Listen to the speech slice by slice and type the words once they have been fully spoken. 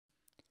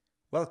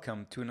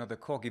Welcome to another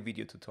KorGE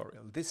video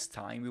tutorial. This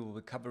time we will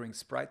be covering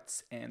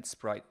sprites and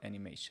sprite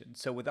animation.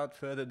 So without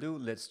further ado,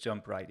 let's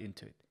jump right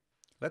into it.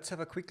 Let's have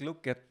a quick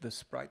look at the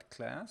sprite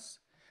class.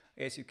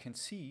 As you can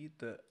see,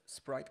 the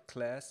sprite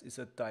class is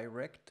a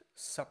direct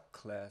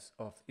subclass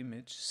of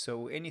image.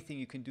 So anything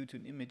you can do to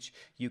an image,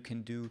 you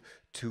can do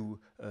to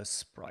a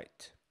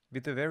sprite.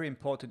 With a very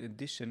important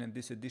addition, and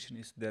this addition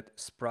is that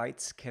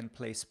sprites can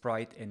play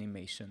sprite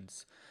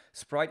animations.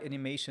 Sprite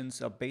animations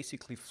are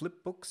basically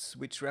flipbooks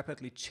which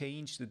rapidly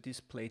change the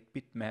displayed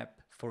bitmap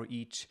for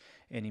each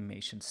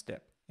animation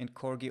step. And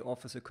KorGE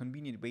offers a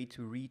convenient way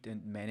to read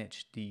and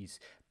manage these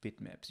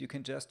bitmaps. You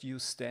can just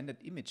use standard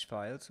image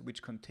files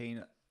which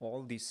contain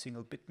all these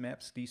single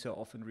bitmaps. These are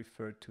often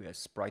referred to as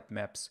sprite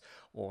maps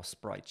or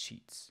sprite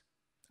sheets.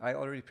 I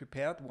already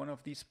prepared one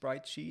of these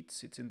sprite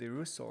sheets. It's in the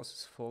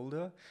resources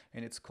folder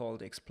and it's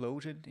called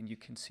Explosion, and you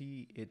can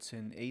see it's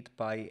an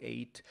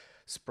 8x8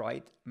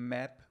 sprite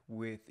map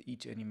with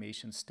each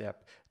animation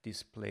step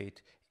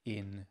displayed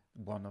in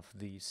one of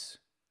these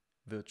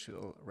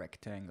virtual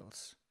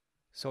rectangles.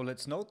 So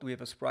let's note we have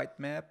a sprite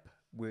map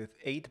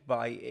with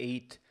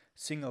 8x8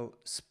 single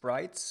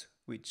sprites,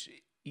 which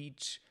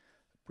each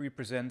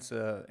represents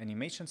an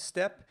animation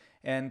step,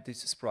 and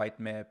this sprite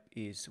map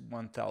is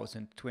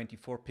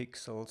 1024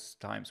 pixels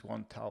times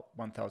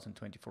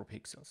 1024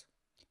 pixels.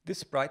 This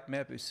sprite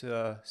map is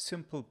a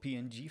simple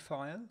PNG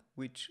file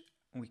which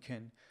we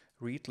can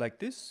read like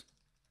this.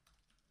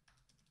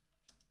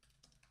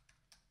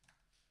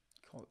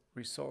 Called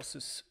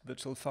resources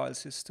virtual file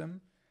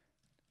system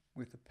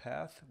with a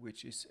path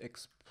which is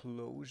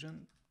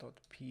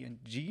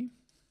explosion.png.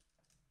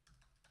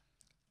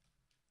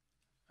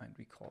 And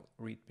we call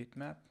read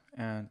bitmap,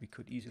 and we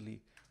could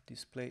easily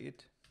display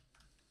it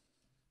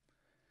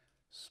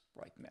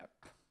sprite map.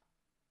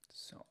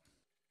 So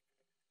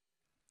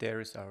there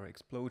is our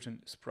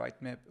explosion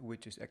sprite map,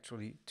 which is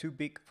actually too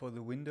big for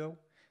the window.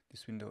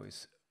 This window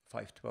is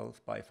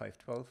 512 by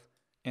 512,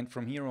 and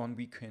from here on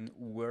we can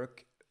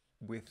work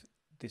with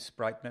this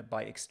sprite map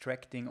by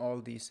extracting all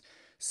these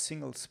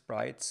single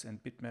sprites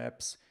and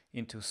bitmaps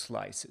into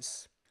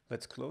slices.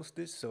 Let's close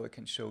this so I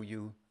can show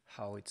you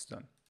how it's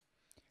done.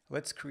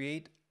 Let's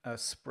create a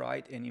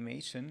sprite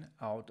animation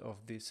out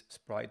of this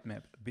sprite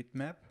map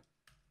bitmap.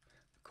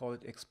 Call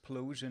it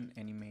explosion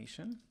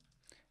animation,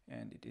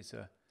 and it is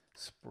a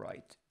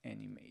sprite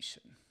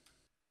animation.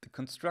 The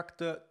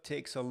constructor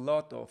takes a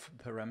lot of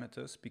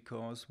parameters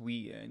because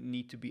we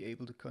need to be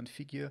able to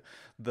configure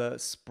the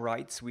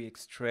sprites we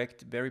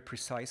extract very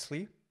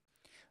precisely.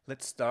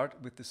 Let's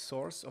start with the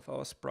source of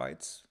our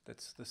sprites.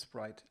 That's the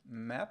sprite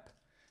map,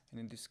 and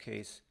in this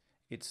case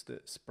it's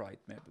the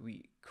sprite map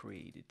we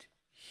created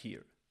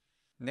here.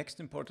 Next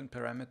important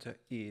parameter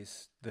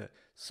is the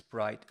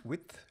sprite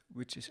width,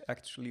 which is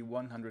actually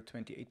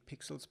 128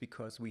 pixels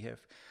because we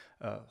have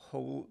a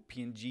whole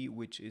PNG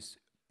which is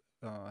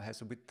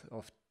has a width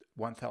of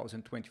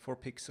 1024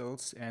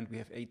 pixels, and we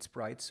have 8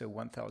 sprites, so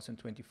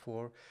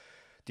 1024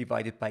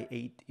 divided by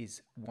 8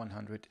 is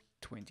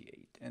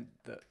 128, and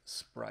the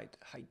sprite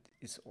height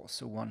is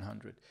also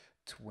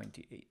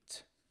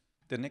 128.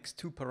 The next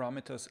two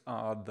parameters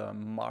are the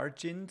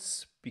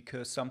margins,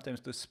 because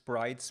sometimes the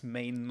sprites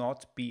may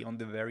not be on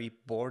the very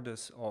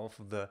borders of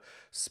the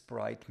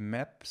sprite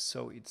map,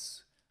 so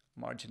it's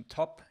margin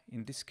top.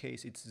 In this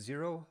case it's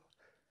 0.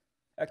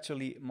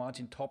 Actually,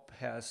 margin top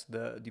has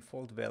the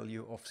default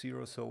value of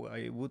 0, so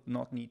I would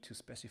not need to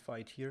specify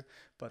it here,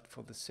 but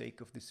for the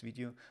sake of this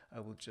video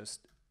I will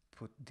just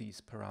put these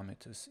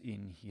parameters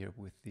in here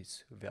with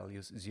these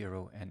values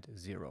 0 and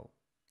 0.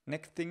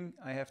 Next thing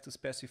I have to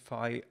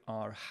specify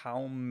are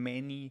how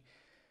many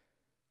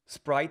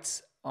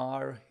sprites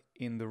are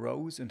in the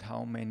rows and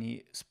how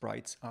many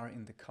sprites are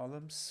in the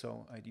columns.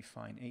 So I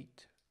define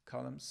 8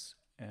 columns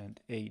and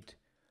 8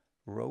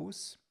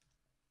 rows.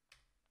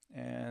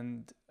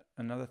 And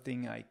another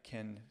thing, I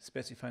can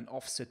specify an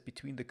offset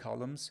between the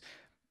columns,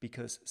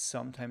 because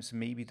sometimes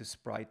maybe the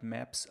sprite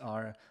maps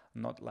are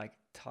not like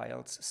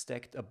tiles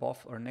stacked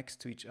above or next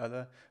to each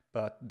other,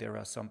 but there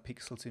are some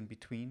pixels in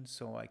between,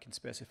 so I can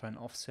specify an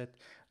offset.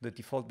 The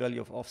default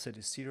value of offset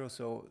is 0,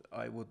 so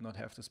I would not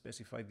have to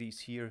specify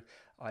these here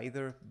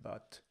either,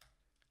 but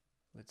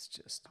let's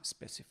just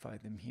specify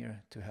them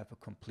here to have a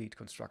complete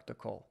constructor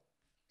call.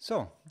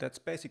 So that's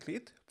basically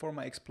it for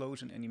my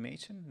explosion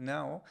animation.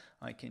 Now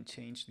I can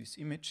change this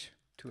image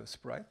to a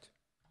sprite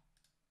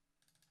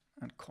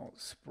and call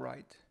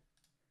sprite,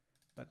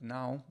 but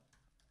now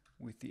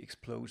with the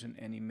explosion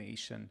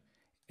animation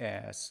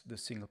as the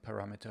single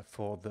parameter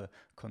for the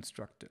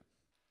constructor.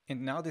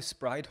 And now this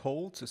sprite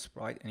holds a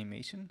sprite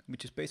animation,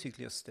 which is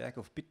basically a stack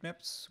of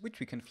bitmaps, which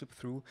we can flip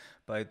through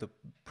by the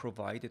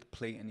provided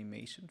play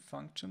animation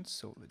function.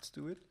 So let's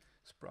do it.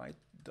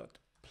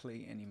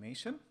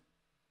 Sprite.playAnimation.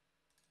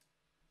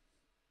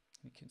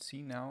 You can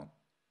see now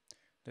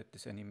that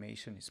this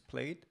animation is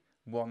played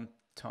one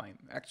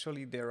time.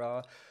 Actually, there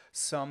are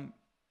some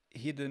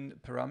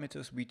hidden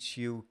parameters which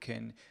you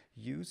can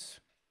use,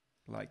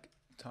 like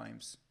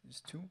times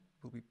is 2,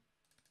 will be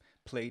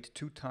played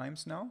 2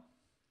 times now.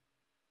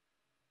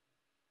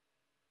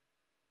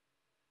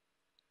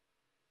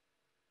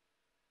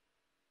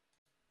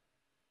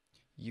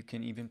 You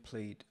can even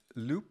play it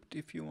looped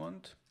if you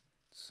want.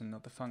 It's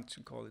another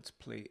function called it's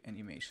play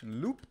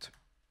animation looped.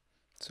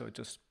 So it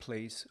just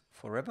plays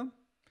forever.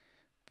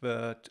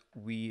 But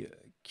we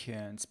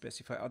can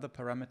specify other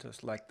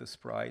parameters like the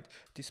sprite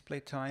display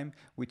time,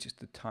 which is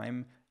the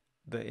time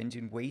the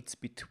engine waits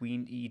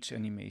between each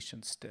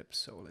animation step.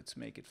 So let's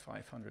make it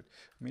 500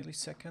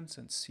 milliseconds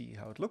and see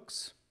how it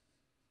looks.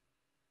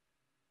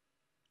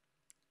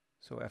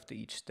 So after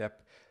each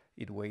step,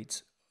 it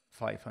waits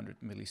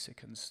 500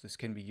 milliseconds. This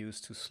can be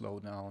used to slow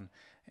down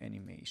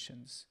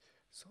animations.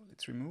 So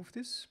let's remove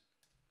this.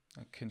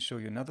 I can show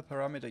you another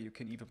parameter. You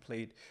can even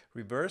play it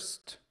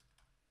reversed.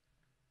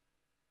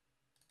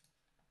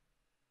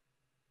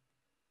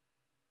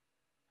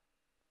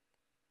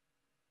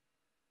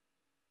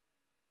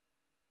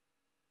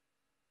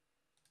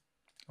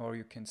 Or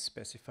you can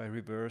specify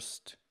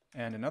reversed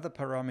and another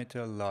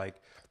parameter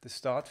like the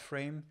start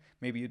frame.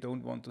 Maybe you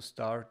don't want to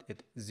start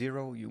at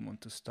 0, you want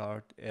to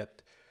start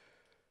at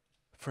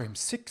frame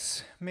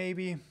 6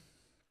 maybe.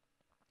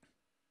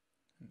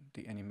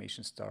 The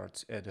animation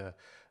starts at a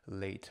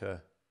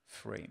later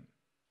frame.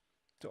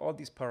 So all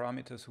these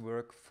parameters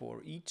work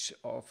for each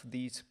of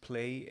these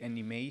play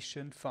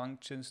animation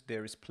functions.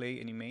 There is play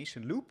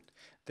animation looped,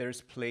 there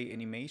is play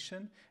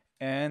animation,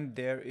 and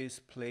there is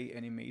play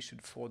animation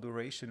for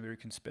duration, where you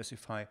can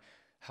specify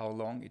how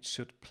long it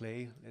should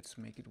play. Let's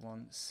make it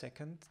 1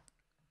 second.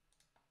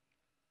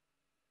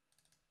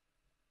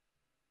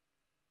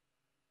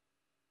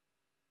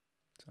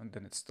 And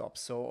then it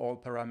stops. So all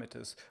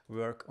parameters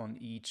work on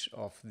each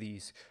of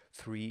these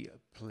 3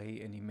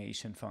 play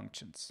animation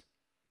functions.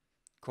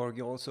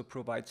 KorGE also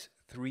provides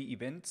 3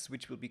 events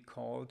which will be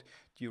called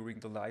during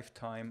the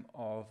lifetime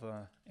of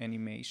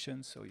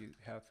animation. So you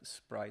have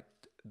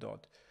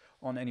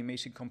sprite.on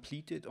animation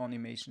completed, on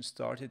animation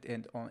started,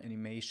 and on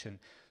animation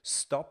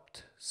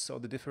stopped. So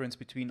the difference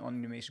between on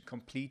animation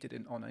completed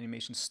and on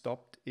animation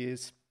stopped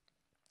is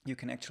you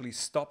can actually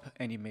stop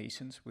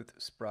animations with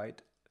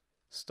sprite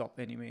stop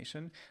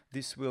animation.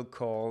 This will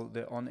call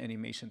the on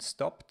animation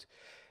stopped,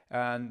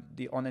 and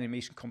the on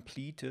animation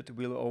completed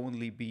will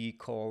only be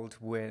called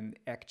when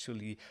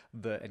actually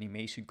the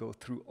animation goes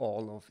through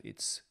all of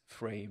its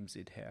frames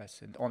it has,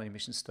 and on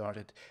animation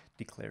started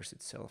declares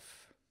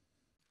itself.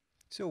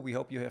 So we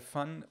hope you have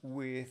fun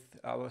with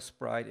our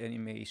sprite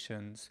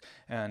animations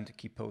and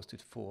keep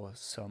posted for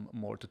some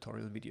more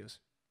tutorial videos.